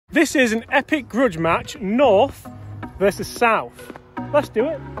This is an epic grudge match, north versus south. Let's do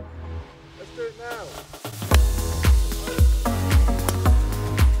it. Let's do it now.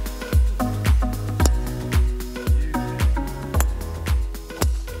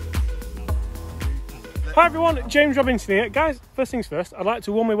 Hi everyone, James Robinson here. Guys, first things first, I'd like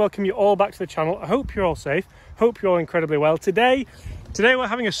to warmly welcome you all back to the channel. I hope you're all safe, hope you're all incredibly well. Today we're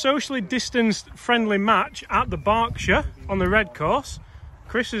having a socially distanced friendly match at the Berkshire on the red course.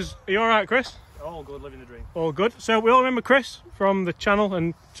 Chris are you alright, Chris? All good, living the dream. All good. So we all remember Chris from the channel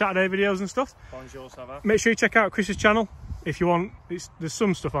and Saturday videos and stuff. Bonjour, ça va? Make sure you check out Chris's channel if you want. There's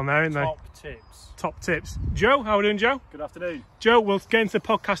some stuff on there, isn't there? Top tips. Top tips. Joe, how are we doing, Joe? Good afternoon. Joe, we'll get into the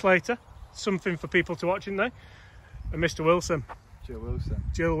podcast later. Something for people to watch, isn't there? And Mr. Wilson.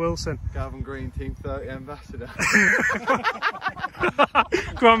 Jill Wilson. Gavin Green, Team 30 ambassador.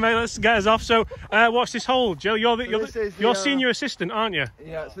 Come on, mate, let's get us off. So, watch this hole, Joe. You're senior assistant, aren't you?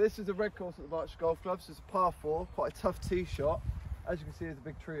 Yeah, so this is the red course at the Berkshire Golf Club. So it's a par 4, quite a tough tee shot. As you can see, there's a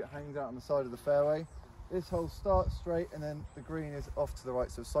big tree that hangs out on the side of the fairway. This hole starts straight and then the green is off to the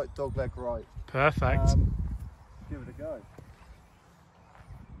right, so it's like dogleg right. Perfect. Give it a go.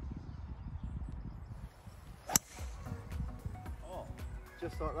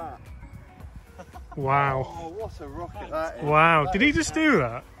 Just like that. Wow. Oh, what a rocket that is. Wow. Did he just do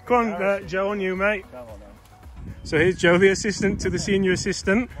that? Go on, Joe, on you, mate. Come on, then. So here's Joe, the assistant to the senior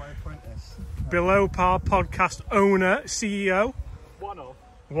assistant. My apprentice. Below Par podcast owner, CEO.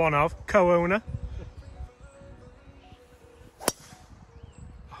 One of. Co-owner.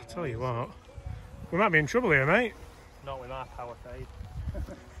 I'll tell you what. We might be in trouble here, mate. Not with our power fade.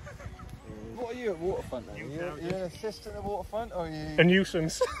 What are you at Waterfront then? Are you an assistant at Waterfront or are you... A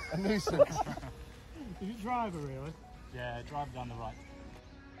nuisance. A nuisance. Is it driver, really? Yeah, drive down the right.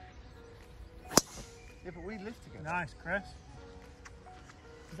 Yeah, but we live together. Nice, Chris.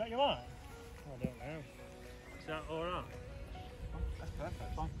 Is that your line? I don't know. Is that alright? That's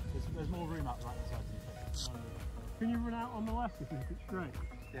perfect. Fine. There's more room out the right side. Can you run out on the left if you hit it straight?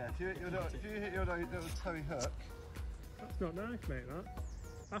 Yeah, if you hit your little toey hook. That's not nice, mate, that.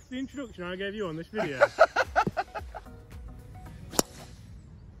 That's the introduction I gave you on this video.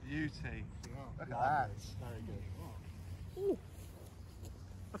 Beauty. Look at that. Very good. Ooh.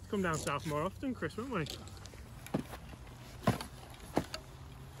 Have to come down south more often, Chris, won't we?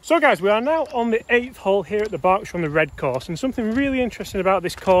 So guys, we are now on the 8th hole here at the Berkshire on the red course, and something really interesting about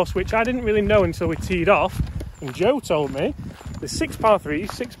this course, which I didn't really know until we teed off, and Joe told me, there's 6 par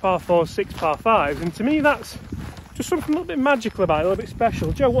 3s, 6 par 4s, 6 par 5s, and to me that's just something a little bit magical about it, a little bit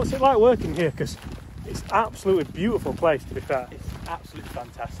special. Joe, what's it like working here? Because it's an absolutely beautiful place, to be fair. It's absolutely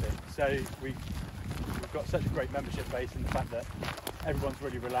fantastic. So we've got such a great membership base in the fact that everyone's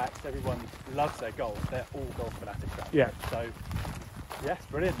really relaxed, everyone loves their golf, they're all golf fanatics out Yeah. there. So yes,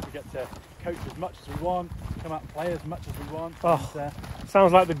 brilliant. We get to coach as much as we want, come out and play as much as we want. Oh, and,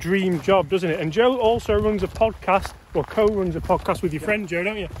 sounds like the dream job, doesn't it? And Joe also runs a podcast, or co-runs a podcast with your friend Joe,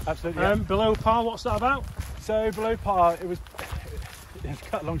 don't you? absolutely. Yeah. Below Par, what's that about? So below par, it was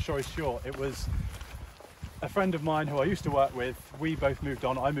cut a long story short, it was a friend of mine who I used to work with. We both moved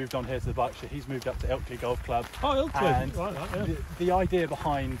on. I moved on here to the Berkshire. He's moved up to Ilkley Golf Club. Oh, Ilkley. And Like that, yeah. the idea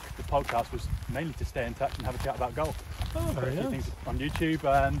behind the podcast was mainly to stay in touch and have a chat about golf. Oh, very nice. Things on YouTube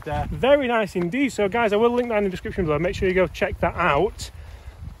and Very nice indeed. So guys, I will link that in the description below. Make sure you go check that out.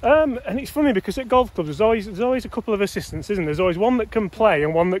 And it's funny because at golf clubs there's always a couple of assistants, isn't there? There's always one that can play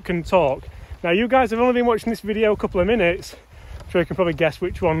and one that can talk. Now you guys have only been watching this video a couple of minutes, so you can probably guess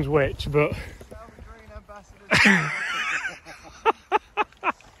which one's which, but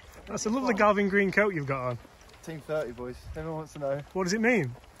that's a lovely Galvin Green coat you've got on. Team 30 boys, everyone wants to know. What does it mean?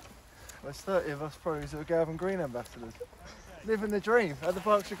 Well, there's 30 of us pros who are Gavin Green ambassadors. Living the dream at the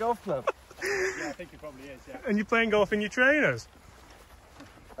Berkshire Golf Club. yeah, I think it probably is. Yeah. And you're playing golf in your trainers?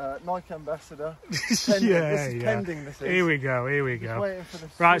 Nike ambassador. Pending. This is pending, this is. Here we go, here we Just go. waiting for the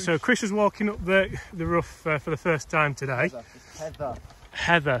Right, swoosh. so Chris is walking up the rough for the first time today. Heather.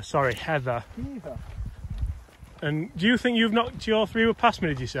 Heather. Heather. And do you think you've knocked your 3 wood past me,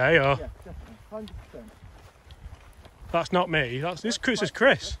 did you say? Or Yeah, definitely. 100%. that's not me. This is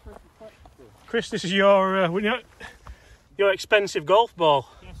Chris. Chris, this is your expensive golf ball.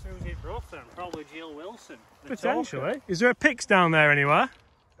 Guess who's it brought then? Probably Jill Wilson. Potentially. Is there a pics down there anywhere?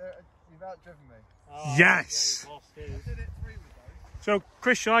 You've outdriven me. Oh, Yes. yeah, I did it 3 with those. So,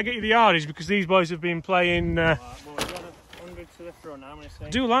 Chris, shall I get you the yardies? Because these boys have been playing... well, we've got 100 to the front, I'm going to say. I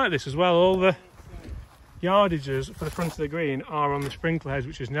do like this as well. All the yardages for the front of the green are on the sprinkler heads,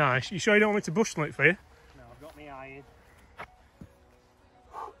 which is nice. You sure you don't want me to bush it for you? No, I've got my iron.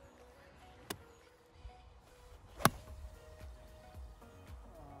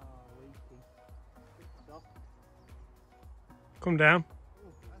 Come down.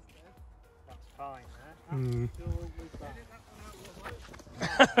 That's fine there. Mm.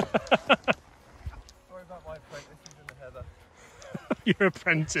 Sorry about my apprentice, he's in the heather. Your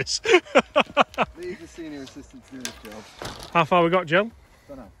apprentice. Leave the senior assistant to do his job. How far we got, Joe?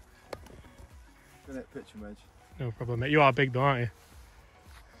 Don't know. Gonna hit pitch and wedge. No problem, mate. You are big though, aren't you?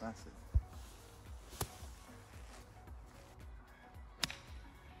 That's it.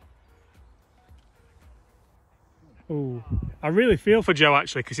 Ooh. I really feel for Joe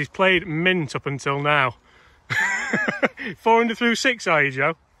actually, because he's played mint up until now. 400 through 6, are you,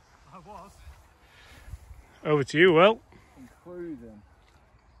 Joe? I was. Over to you, Will. I'm cruising.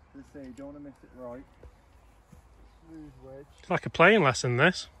 Let's see, you don't want to miss it right. Smooth wedge. It's like a playing lesson,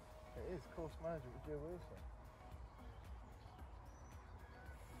 this. It is course management with Joe Wilson.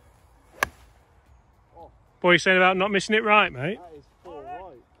 What are you saying about not missing it right, mate? That is full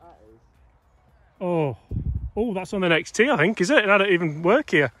right. That is. Oh. Oh, that's on the next tee, I think, is it? I don't even work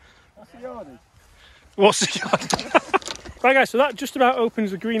here. What's the yardage? What's the yardage? Right, guys, so that just about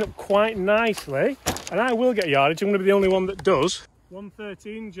opens the green up quite nicely. And I will get yardage. I'm going to be the only one that does.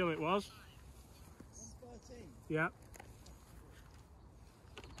 113, Jill, it was. 113? Yeah.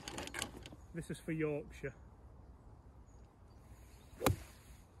 This is for Yorkshire.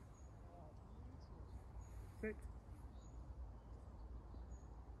 Six.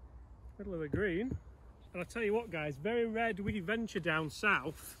 Middle of the green. And I'll tell you what, guys, very rare do we venture down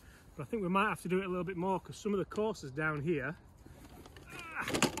south, but I think we might have to do it a little bit more because some of the courses down here are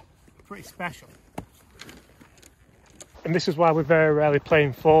pretty special. And this is why we're very rarely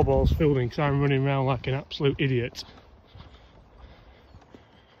playing 4 balls fielding, because I'm running around like an absolute idiot.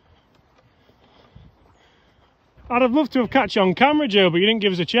 I'd have loved to have catch you on camera, Joe, but you didn't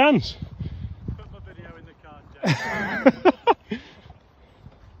give us a chance. Put my video in the card, Joe.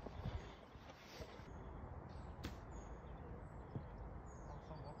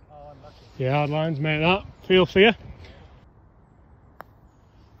 Yeah, hard lines, mate, that. Feel for you.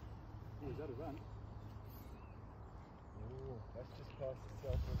 Oh, is that a run? Oh, that's just past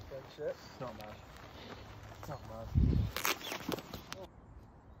itself for a friendship. It's not bad. It's not bad.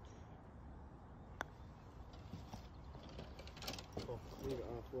 Oh, leave it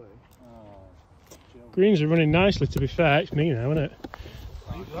halfway. Oh, Greens are running nicely, to be fair. It's me now, isn't it?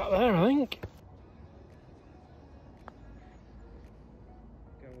 Leave that there, I think.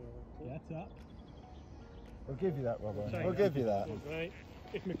 Yeah, it's up. We'll give you that, Robert. Thank We'll give you that. Right.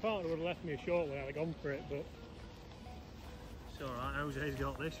 If my partner would have left me a short one, I'd have gone for it, but it's alright. Jose's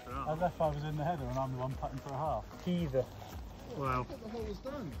got this for I left 5 was in the header and I'm the one putting for a half. either. Wow. I thought the hole was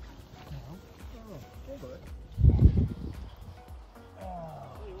done. Oh, Robert.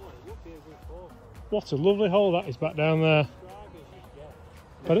 What a lovely hole that is back down there.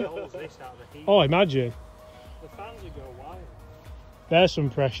 Oh, imagine. The fans would go wild. There's some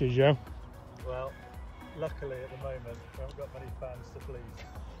pressure, Joe. Well, luckily at the moment we haven't got many fans to please.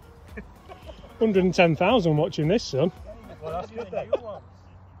 110,000 watching this, son. Well, that's good then.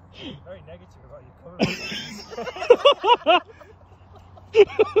 Very negative about your colour.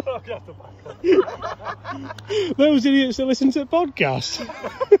 I'll have to back up. Those idiots that listen to the podcast.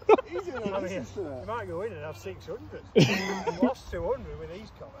 He's in on this, isn't You it? might go in and have 600. You lost 200 with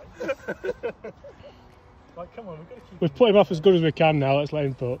these comments. Like, come on, we've got to keep. We've put him off as good as we can now. Let's let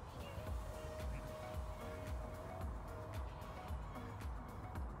him put.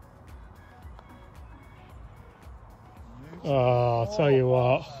 Oh, I'll tell you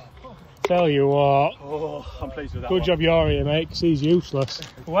what. Tell you what. Oh, I'm pleased with that. Good job you're here, mate, because he's useless.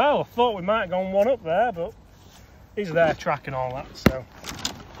 Well, I thought we might have gone one up there, but he's there tracking all that, so.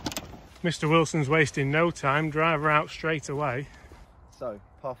 Mr. Wilson's wasting no time. Driver out straight away. So,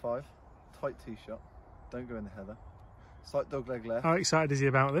 par 5, tight tee shot. Don't go in the heather. Slight dog leg left. How excited is he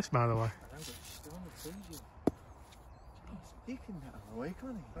about this, by the way? He can get out of the way,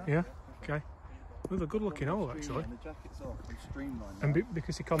 can't he? Yeah? Okay. Well, a good looking hole, actually. The jacket's off and streamlined. And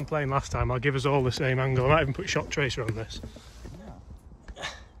because he complained last time, I'll give us all the same angle. I might even put shot tracer on this. Yeah.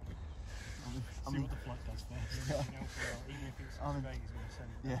 See what the flight does first. Even if it's I'm in- straight, he's going to send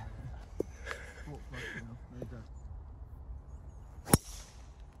it. Yeah. There you go.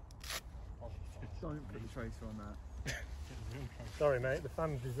 Don't put the tracer on that. Sorry, mate. The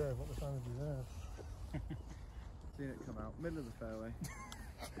fans deserve what the fans deserve. Seen it come out, middle of the fairway.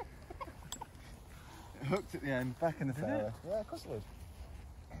 It hooked at the end, back in the fairway. Yeah, of course it would.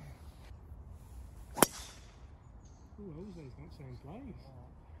 Ooh, Jose's not same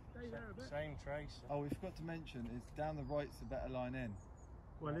place. Same tracer. Oh, we forgot to mention, is down the right's the better line in.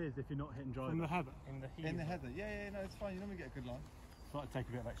 Well, it is if you're not hitting driver. From the heather. In the heather. Yeah, no, it's fine. You normally get a good line. Thought I'd take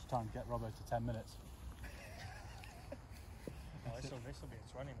a bit of extra time to get Robbo to 10 minutes. this will be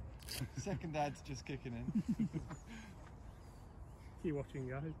a 20 minutes. Second dad's just kicking in. Keep watching,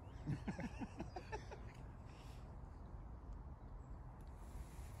 guys.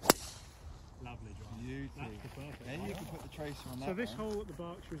 Lovely drive. Beauty. That's the perfect Then one. you can put the tracer on that. So this one. hole at the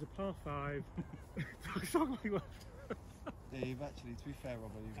Berkshire is a par 5. Yeah, you've actually, to be fair,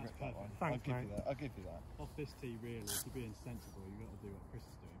 Robert, you've That's ripped that one. Thanks, I'll give mate. you that. I'll give you that. Off this tee, really, if you're being sensible, you've got to do what Chris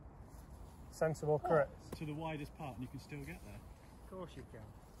is doing. Sensible, correct. To the widest part, and you can still get there. Of course you can.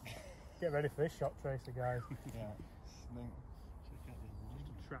 Get ready for this shot tracer, guys. Yeah. Snink. Check out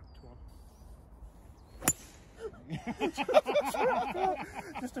the line.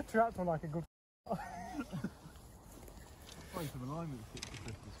 Just a trapped one like a good. Going for the line with the 50s,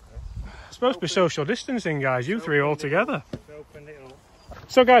 Chris. It's supposed to be social distancing, guys. You three all together. Opened it up.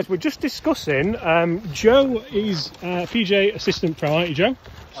 So, guys, we're just discussing. Joe is PGA assistant pro, aren't you, Joe?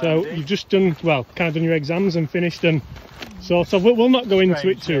 So you've just done kind of done your exams and finished, and sort of. We'll not go into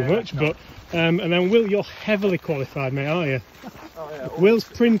it too much, but and then Will, you're heavily qualified, mate, aren't you? Oh, yeah. Will's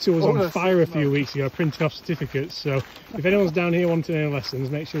printer was on fire a few weeks ago, printing off certificates. So if anyone's down here wanting any lessons,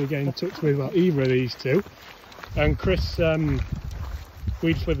 make sure you get in touch with either of these two. And Chris,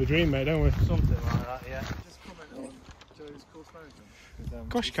 we just live the dream, mate, don't we? Something like that, yeah. Just comment on Joe's course management. Of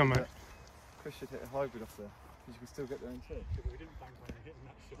course you can, mate. Chris should hit a hybrid off there, because you can still get there in 2. We didn't bank on hitting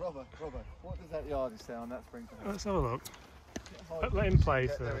that shot. Robert, what does that yardage say on that sprinkler? Let's have a look. Hit a hybrid, Let him play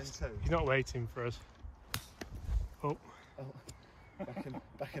get there in first. 2. He's not waiting for us. Oh.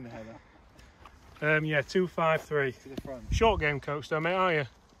 Back in the header. Yeah, 253. To the front. Short game coach, though, mate, are you?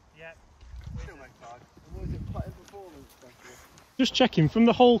 Yeah. Still make 5. What was it, putting performance back here? Just checking, from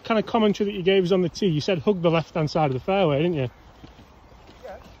the whole kind of commentary that you gave us on the tee, you said hug the left-hand side of the fairway, didn't you?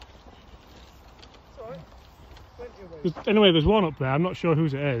 Yeah. It's alright. Plenty of ways. Anyway, there's one up there. I'm not sure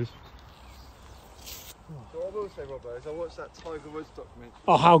whose it is. So what I will say, Robert, is I watched that Tiger Woods documentary.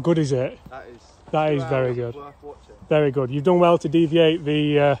 Oh, how good is it? That is very good. worth watching. Very good. You've done well to deviate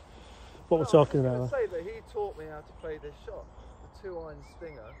the what we're talking I was about. going to say that he taught me how to play this shot, the 2-iron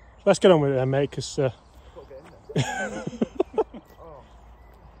stinger. Let's get on with it then, mate, because Got to get in there. Oh.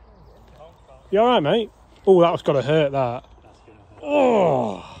 you alright, mate? Oh, that's got to hurt, that. That's going to hurt.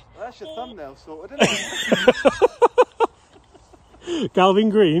 Oh! That's your thumbnail sorted, isn't it? Galvin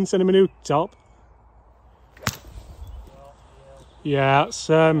Green, send him a new top. Yeah, it's, Just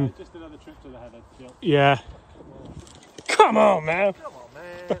another trip to the header, Jill. yeah. Come on, now. Come on,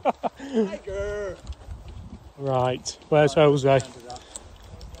 man. Tiger. Right, where's Jose?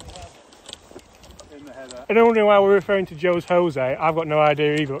 In the header. I don't know why we're referring to Joe's Jose. I've got no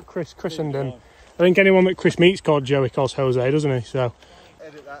idea either, but Chris and I think anyone that Chris meets called Joe, he calls Jose, doesn't he? So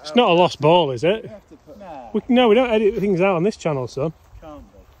Edit that it's out. not a lost ball, is it? You have to put... Nah, No, we don't edit things out on this channel, son. can't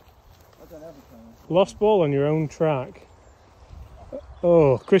be. I don't have a camera. Lost ball on your own track.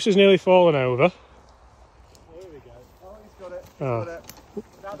 Oh, Chris has nearly fallen over. Here we go. Oh, he's got it. He's Oh. got it.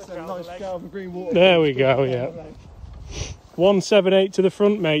 That's a nice Galvin Green water. There we go, yeah. 178 to the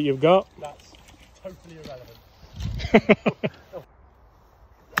front, mate, you've got. That's totally irrelevant.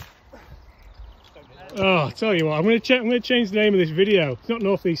 Oh, I tell you what, I'm going to change the name of this video. It's not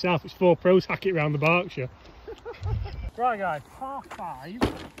North East South, it's 4 pros hack it round the Berkshire. Right, guys, par 5.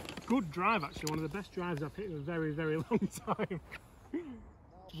 Good drive, actually. One of the best drives I've hit in a very, very long time.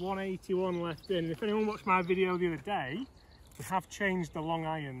 181 left in. And if anyone watched my video the other day, we have changed the long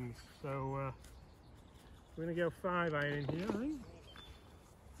irons. So we're going to go 5 iron in here, I think.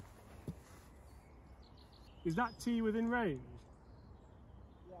 Is that tee within range?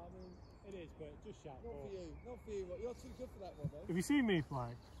 Yeah, I mean, it is, but just shout Not for you. Not for you. You're too good for that one, though. Have you seen me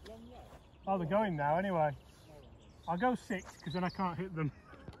play? Long way. Oh, they're going now anyway. I'll go 6 because then I can't hit them.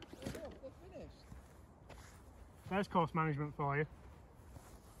 They're finished. There's course management for you.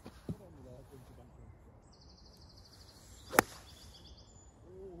 Oh,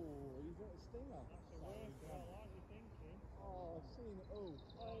 you got a stinger. Oh, I've seen it.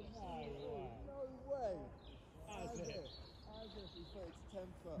 No way. As if he thought it's 10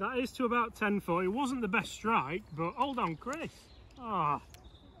 foot. That is to about 10 foot. It wasn't the best strike, but hold on, Chris. Ah.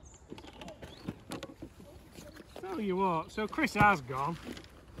 Tell you what, so Chris has gone.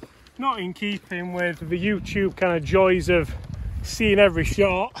 Not in keeping with the YouTube kind of joys of seeing every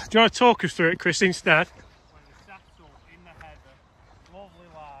shot. Do you want to talk us through it, Chris, instead? When the settle in the header, lovely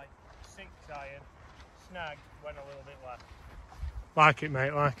lie, 6 iron, snag, went a little bit left. Like it,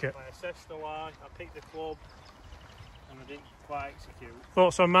 mate, like it. When I assessed the lie, I picked the club, and I didn't quite execute.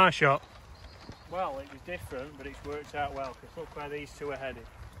 Thoughts on my shot? Well, it was different, but it's worked out well, because look where these two are headed.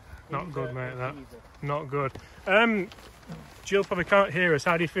 Not good, mate, that. Easy. Not good. Jill probably can't hear us.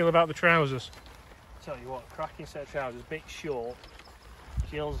 How do you feel about the trousers? Tell you what, cracking set of trousers, a bit short.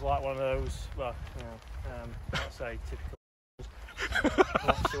 Jill's like one of those, well, you know, let's say typical.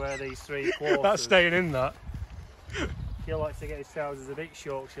 Wants to wear these 3/4. That's staying in that. Jill likes to get his trousers a bit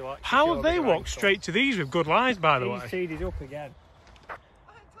short. She likes. How have they walked straight to these with good lines, by the way? He's teed it up again. I ain't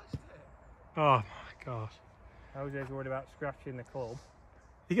touched it. Oh my god. Jose's worried about scratching the club.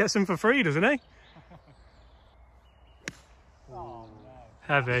 He gets them for free, doesn't he? Oh, no.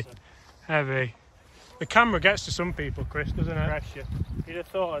 Heavy, heavy. The camera gets to some people, Chris, doesn't it? Pressure. You'd have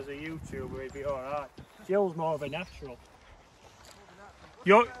thought as a YouTuber he'd be alright. Jill's more of a natural.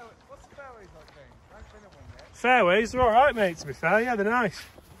 Your What's the fairways like, James? I haven't been at one yet. fairways, they're all right, mate. To be fair, yeah, they're nice.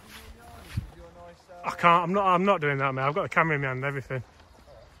 You're a nice, I can't. I'm not doing that, mate. I've got the camera in my hand and everything.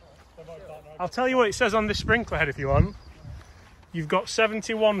 I'll tell you what it says on this sprinkler head if you want. You've got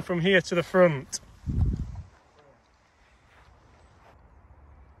 71 from here to the front.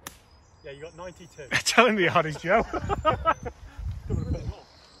 Yeah, you got 92. Tell him the hardest Joe.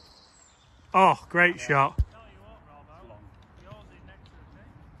 Oh, great shot.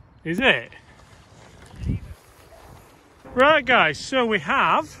 Is it? Right, guys, so we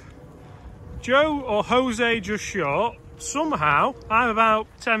have Joe or Jose just short. Somehow, I'm about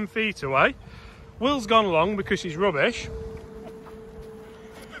 10 feet away. Will's gone long because he's rubbish.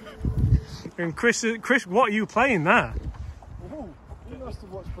 And Chris, what are you playing there? Oh, you must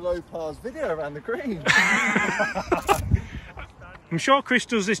have watched Below Par's video around the green. I'm sure Chris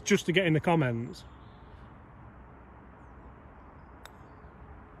does this just to get in the comments.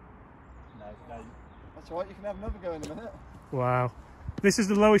 No. That's all right, you can have another go in a minute. Wow. This is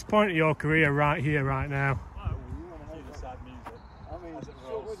the lowest point of your career right here, right now. Cue the sad music. I mean, As it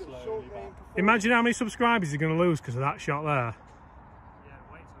short, rolls was it slowly short back. game performance? Imagine how many subscribers you're going to lose because of that shot there. Yeah,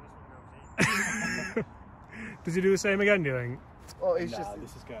 wait till this one goes in. Does he do the same again, do you think? Oh, it's Nah, just.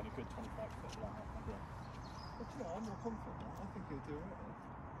 this is going a good 25 foot long. But you know, I'm more confident. I think he'll do it.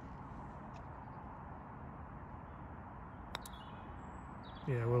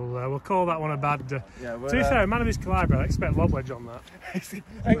 Yeah, we'll call that one a bad. Yeah, To be fair, a man of his calibre, I expect lob wedge on that.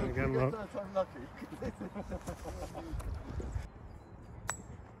 Again, look. I'm lucky.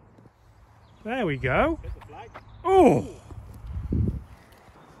 There we go. Hit the flag. Oh!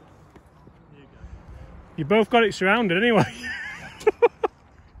 You both got it surrounded anyway.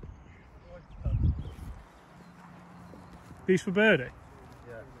 Piece for birdie. Yeah.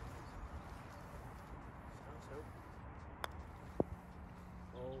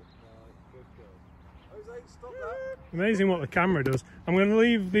 Oh my good God. Jose, stop that. Amazing what the camera does. I'm going to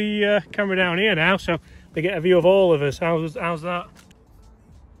leave the camera down here now so they get a view of all of us. How's that?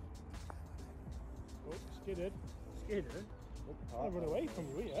 Oh, skidded. Skidded? I run away from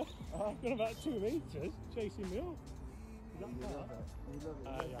you here. I've gone about 2 metres chasing me off. Is that You far? love it. You love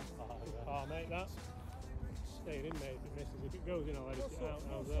it. Yeah. Oh, mate, that's staying in, mate. If it misses, if it goes in, I'll let it out.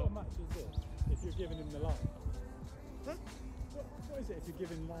 What sort of match is this? If you're giving him the line? Huh? What is it if you're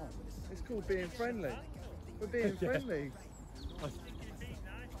giving lines? It's called being friendly. We're being Yeah. friendly.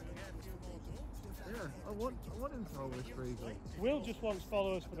 Yeah, I want him to hold this for eagle. Will just wants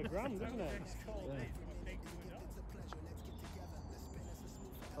followers for the gram, doesn't it?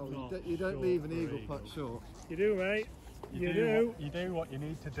 Oh, Not you don't short leave an for eagle eagle. putt short. You do, mate. You do. You do what you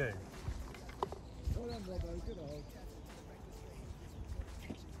need to do. Well done, Robbo. Good hold.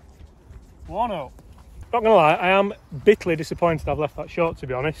 1-0. Not gonna lie, I am bitterly disappointed I've left that short, to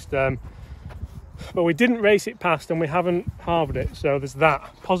be honest. But we didn't race it past and we haven't halved it, so there's that.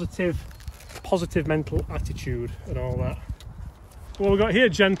 Positive mental attitude and all that. What we got here,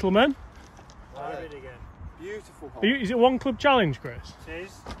 gentlemen? Hard it again. Beautiful hole. Is it one club challenge, Chris? It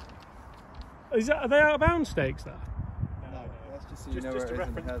is. Are they out of bounds stakes there? No, that's just so you know Just where a it is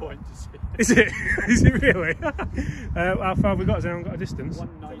in the reference header. point to see. Is it? Is it really? How far have we got? Has anyone got a distance?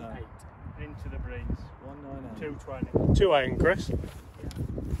 198. Into the breeze. 198. 220. 2 iron, Chris.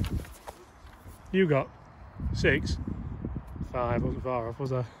 You got 6. 5. Wasn't far off,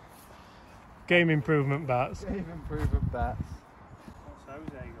 was I? Game improvement bats. Game improvement bats. What's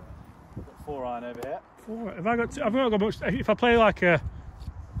Jose got? Got 4 iron over here. 4. Have I got? I've not got much. If I play like a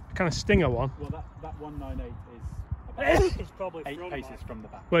kind of stinger one, Well, that 198 is about It's probably 8 from paces like, from the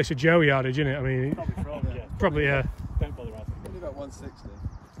back. well, it's a Joe yardage, isn't it? I mean, Probably from, yeah. probably. Don't bother asking. Only about 160. Do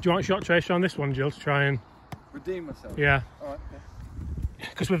you want a shot tracer on this one, Jill, to try and? Redeem myself. Yeah, Alright, yeah.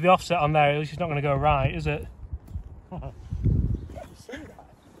 because with the offset on there, it's just not going to go right, is it?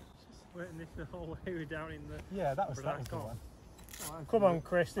 Waiting this the whole way down in the. Yeah, that was For that that was the goal. one. Come on,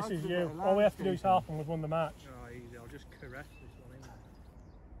 Chris, this is you. All we have to do is half and we've won the match. Oh, easy. I'll just caress this one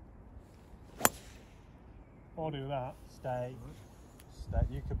in. Or do that. Stay. that.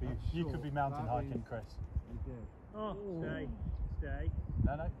 You could be mountain hiking, Chris. Oh, stay.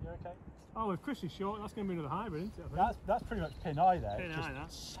 No, you're okay. Oh, if Chris is short, that's going to be another hybrid, isn't it? That's pretty much pin eye there. Pin Just eye,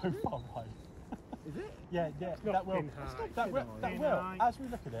 that's. so far right. Is it? Yeah. That will. That will. eye. As we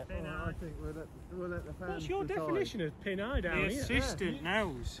look at it. Pin I eye. think we'll let the fans What's your decide. definition of pin eye down The here? assistant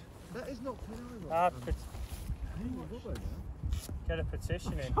knows. That is not pin eye. Get a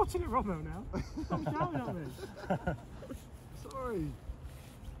petition in. Shouting at Robbo now. Stop shouting at me. Sorry.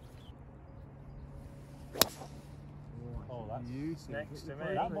 Oh, that's You next to me.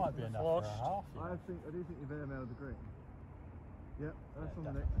 that might be enough for a half. I do think you've airmailed the green. Yep, that's on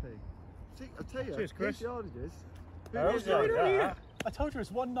the next tee. See, I tell you, Cheers, Chris. these yardages. Who's like that? I told you it's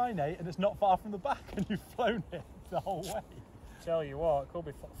 198 and it's not far from the back, and you've flown it the whole way. Tell you what, it could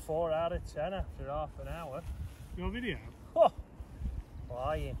be 4 out of 10 after half an hour. Your video? Oh,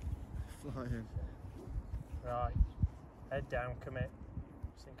 flying. Flying. Right, head down, commit.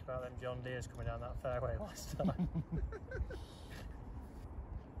 Just think about them John Deere's coming down that fairway last time.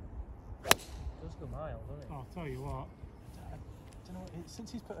 Does go miles, doesn't it? Oh, I'll tell you what. Do you know what?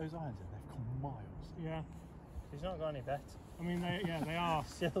 Since he's put those irons in, they've gone miles. Yeah. He's not got any better. I mean, they are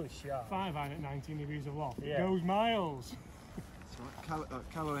Still sharp. 5 iron at 19 degrees of loft. Yeah. It goes miles. That's right.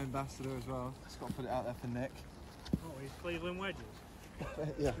 Callaway ambassador as well. Just got to put it out there for Nick. Oh, he's Cleveland wedges.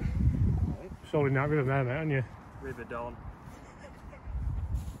 Yeah. Sorting that river there, mate, aren't you? River Don.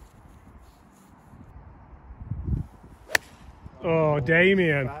 Oh,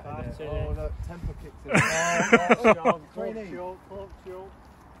 Damien. Oh, look, temper kicked in.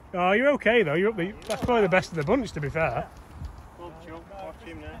 Oh, you're okay though. You're up the, that's probably the best of the bunch, to be fair. Watch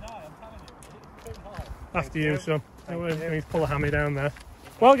him now. After you, son. I need to pull a hammy down there.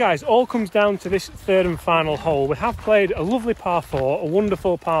 Well, guys, all comes down to this third and final hole. We have played a lovely par 4, a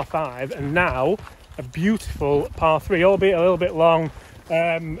wonderful par 5, and now a beautiful par 3, albeit a little bit long.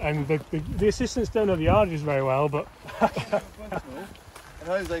 And the assistants don't know the yardages very well, but And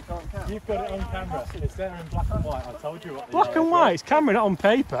those they can't count. You've got it on camera. It's there in black and white. I told you what the black and white. It's camera, not on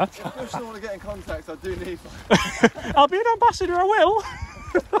paper. If you still want to get in contact, I do need one. I'll be an ambassador. I will.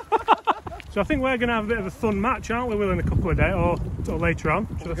 So I think we're going to have a bit of a fun match, aren't we, Will, in a couple of days or later on?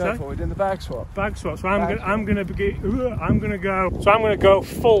 Should I say? We're doing the bag swap. Bag swap. So I'm going to go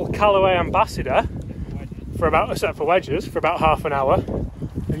full Callaway ambassador for about, except for wedges, for about half an hour,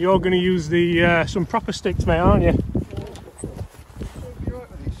 and you're going to use the some proper sticks, mate, aren't you? You're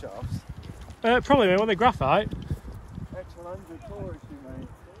right with these shafts. Probably, mate. What are they, graphite? X100 Taurus, you mate.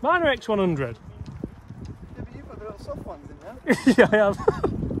 Mine are X100. Yeah, but you've got the little soft ones in there. Yeah, I have.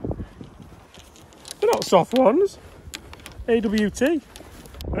 They're not soft ones. AWT.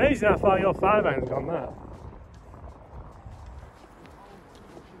 Amazing how far your 5 iron's gone there.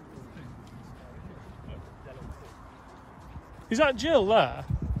 Is that Jill there?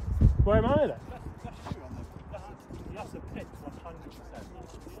 Where am I then? That's a pitch, 100%.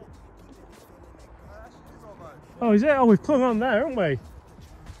 Oh, is it? Oh, we've clung on there, haven't we?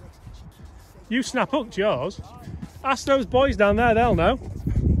 You snap up to yours. Ask those boys down there, they'll know.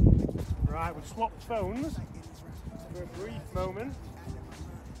 Right, we've swapped phones for a brief moment.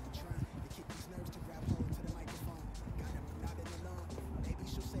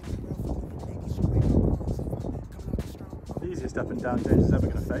 The easiest up and down James is ever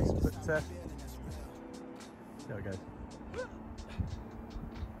going to face, but there we go.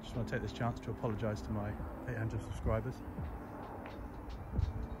 Just want to take this chance to apologise to my 800 subscribers.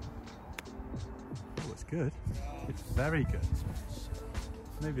 Oh, it's good. It's very good.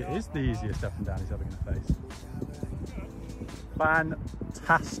 Maybe it is the easiest up and down he's ever going to face.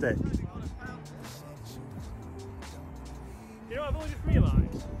 Fantastic. You know what I've only just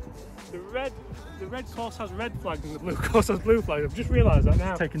realised? The red course has red flags and the blue course has blue flags. I've just realised that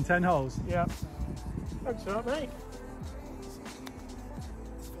now. Taken 10 holes. Yeah. Thanks for that, mate.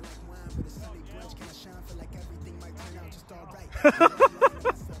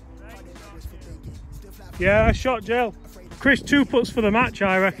 Yeah, shot Jill. Chris, 2 putts for the match,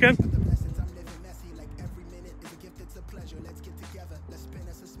 I reckon.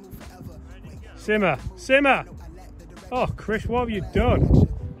 Simmer, simmer. Oh, Chris, what have you done?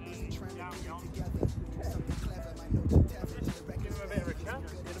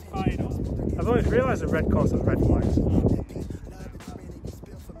 I've only realised the red course has red flags.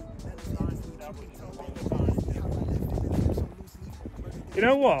 You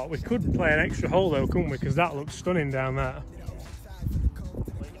know what? We could play an extra hole though, couldn't we? Because that looks stunning down there.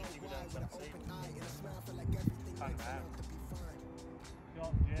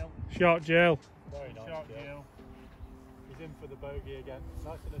 Shot Jill. Very nice. Shot Jill. He's in for the bogey again.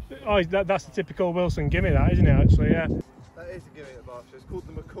 Nice Oh, that's the typical Wilson gimme, that, isn't it? Actually, yeah. That is a gimmick at Berkshire. It's called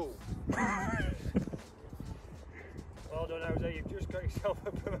the McCall. Well done, Jose. You've just got yourself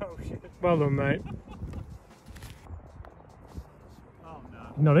a promotion. Well done, mate. Oh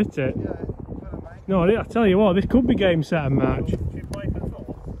no. Not hit it. Yeah, well, mate. No, I tell you what, this could be game, set and match. Should you play for the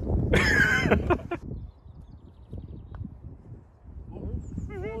four?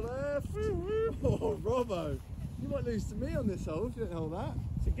 Four left. Oh, Robbo. You might lose to me on this hole if you don't hold that.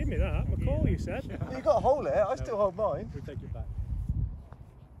 So give me that, McCall, you said. You got to hold it. I still hold mine. We'll take it back.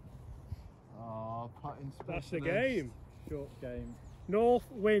 Oh, putting That's the game. Short game. North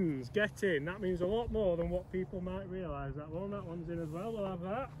wins, get in. That means a lot more than what people might realise. That one's in as well, we'll have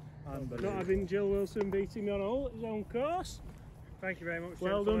that. Not having Jill Wilson beating me on a hole at his own course. Thank you very much.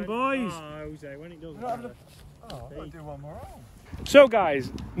 Well done, gentlemen. boys. Oh, Jose, when it does You're not having matter. Oh, I've got to do one more hole. So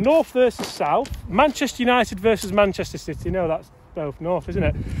guys, North versus South, Manchester United versus Manchester City. No, that's both North, isn't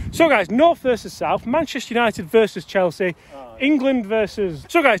it? So guys, North versus South, Manchester United versus Chelsea, England versus...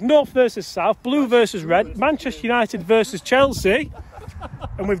 So guys, North versus South, Blue versus Red, Manchester United versus Chelsea,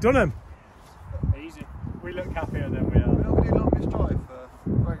 and we've done them. Easy. We look happier than we are. We're not going to do longest drive for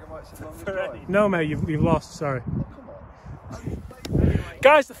Greg and Mike's longest drive. No mate, you've lost, sorry. Oh, come on.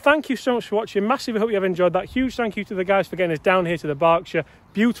 Guys, thank you so much for watching. Massively hope you have enjoyed that. Huge thank you to the guys for getting us down here to the Berkshire.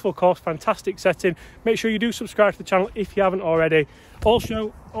 Beautiful course, fantastic setting. Make sure you do subscribe to the channel if you haven't already.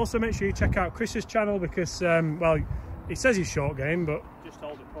 Also make sure you check out Chris's channel because, well, he says he's short game, but Just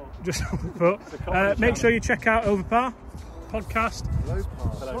hold the putt. just but make sure you check out Over Par podcast. Below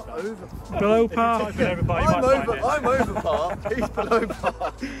par. Not over par. Below If you Par. type in over par, you might find it. I'm over par. He's below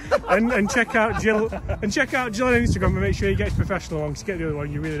par. and check out Jill on Instagram and make sure you get his professional one because you get the other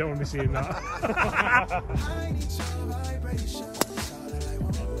one, you really don't want to be seeing that.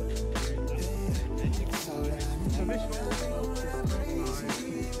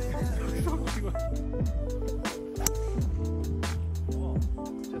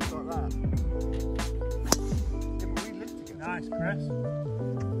 Just like that. Yeah, but we live together. Nice, Chris.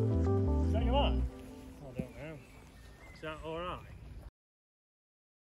 Is that your line? I don't know. Is that alright?